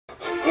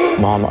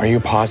Mom, are you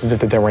positive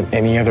that there weren't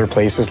any other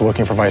places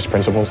looking for vice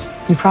principals?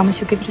 You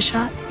promise you'll give it a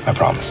shot? I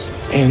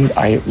promise. And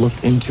I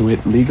looked into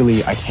it.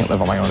 Legally, I can't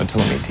live on my own until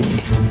I'm 18.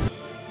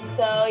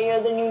 So,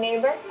 you're the new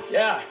neighbor?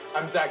 Yeah,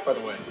 I'm Zach, by the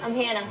way. I'm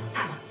Hannah.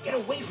 Get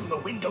away from the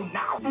window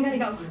now! I gotta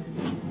go.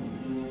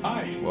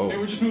 Hi. Whoa. Hey,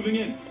 we're just moving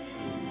in.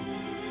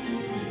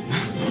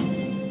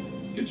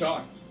 Good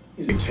talk.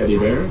 He's a teddy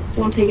bear?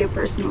 Won't take it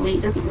personally.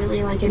 He doesn't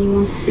really like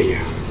anyone.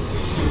 Yeah.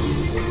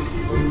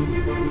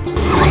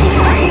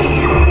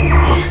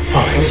 Oh,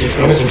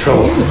 Hannah's in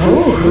trouble.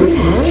 Oh, who's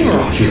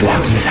Hannah? She's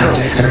locked in his house.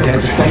 And her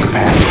dad's a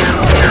psychopath.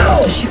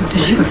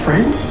 Does she have a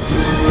friend?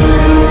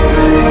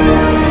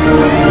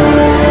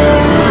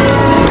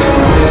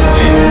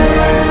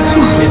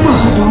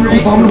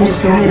 Abominable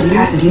Snowman of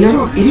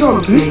Pasadena? These are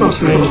all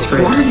Goosebumps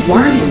manuscripts.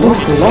 Why are these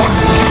books locked?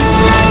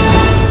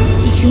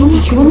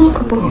 Did you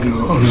unlock a book?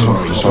 Oh,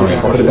 sorry.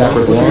 I'll put it back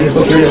where it belongs.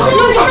 Look, here it is. No,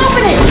 don't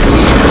open it!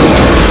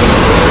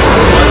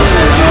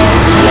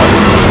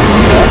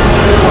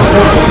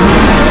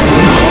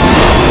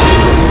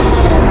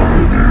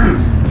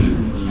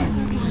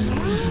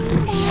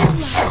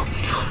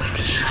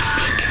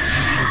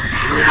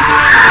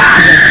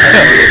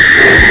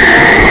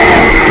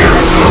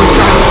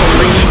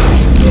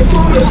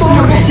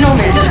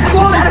 Snowman, just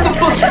crawl out of a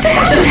book!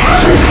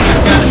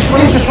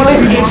 Just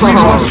release the flame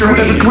monster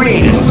under the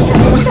green!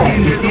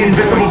 It's the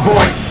invisible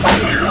boy!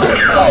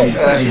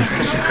 He's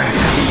such a crack.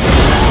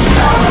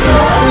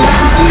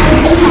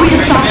 Only way to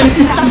stop him is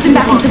to stuff them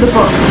back into the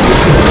book. You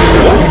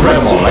read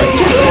them all, right? If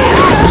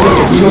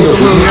we know the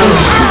weaknesses,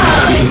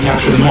 we can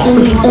capture them all.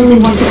 We're the only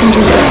ones who can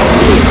do this.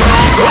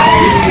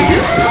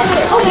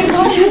 Oh my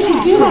god, how'd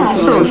you do that?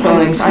 So,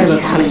 darlings, I have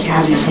a ton of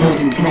cavities and I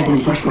was intending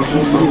to teach my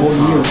taste for a whole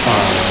year.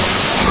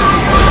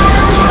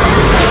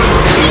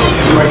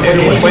 Right,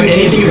 everyone, when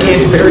you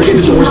can't barricade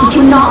the doors.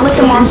 Do not let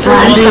the monster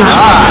inside.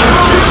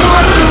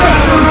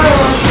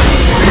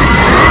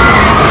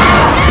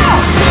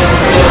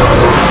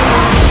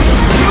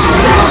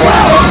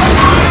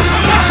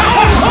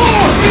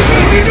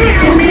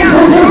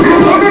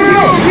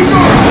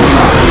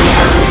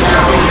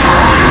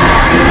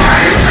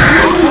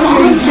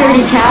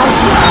 Dirty cow.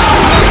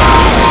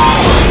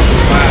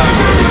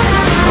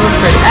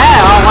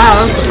 Oh wow,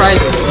 that was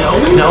surprising.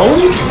 No?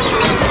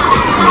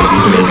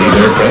 Maybe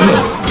they're friendly.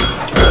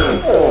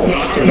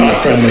 They're not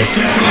friendly.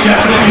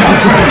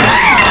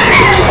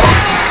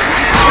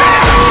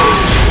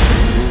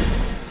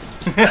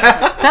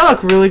 That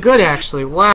looked really good actually. Wow.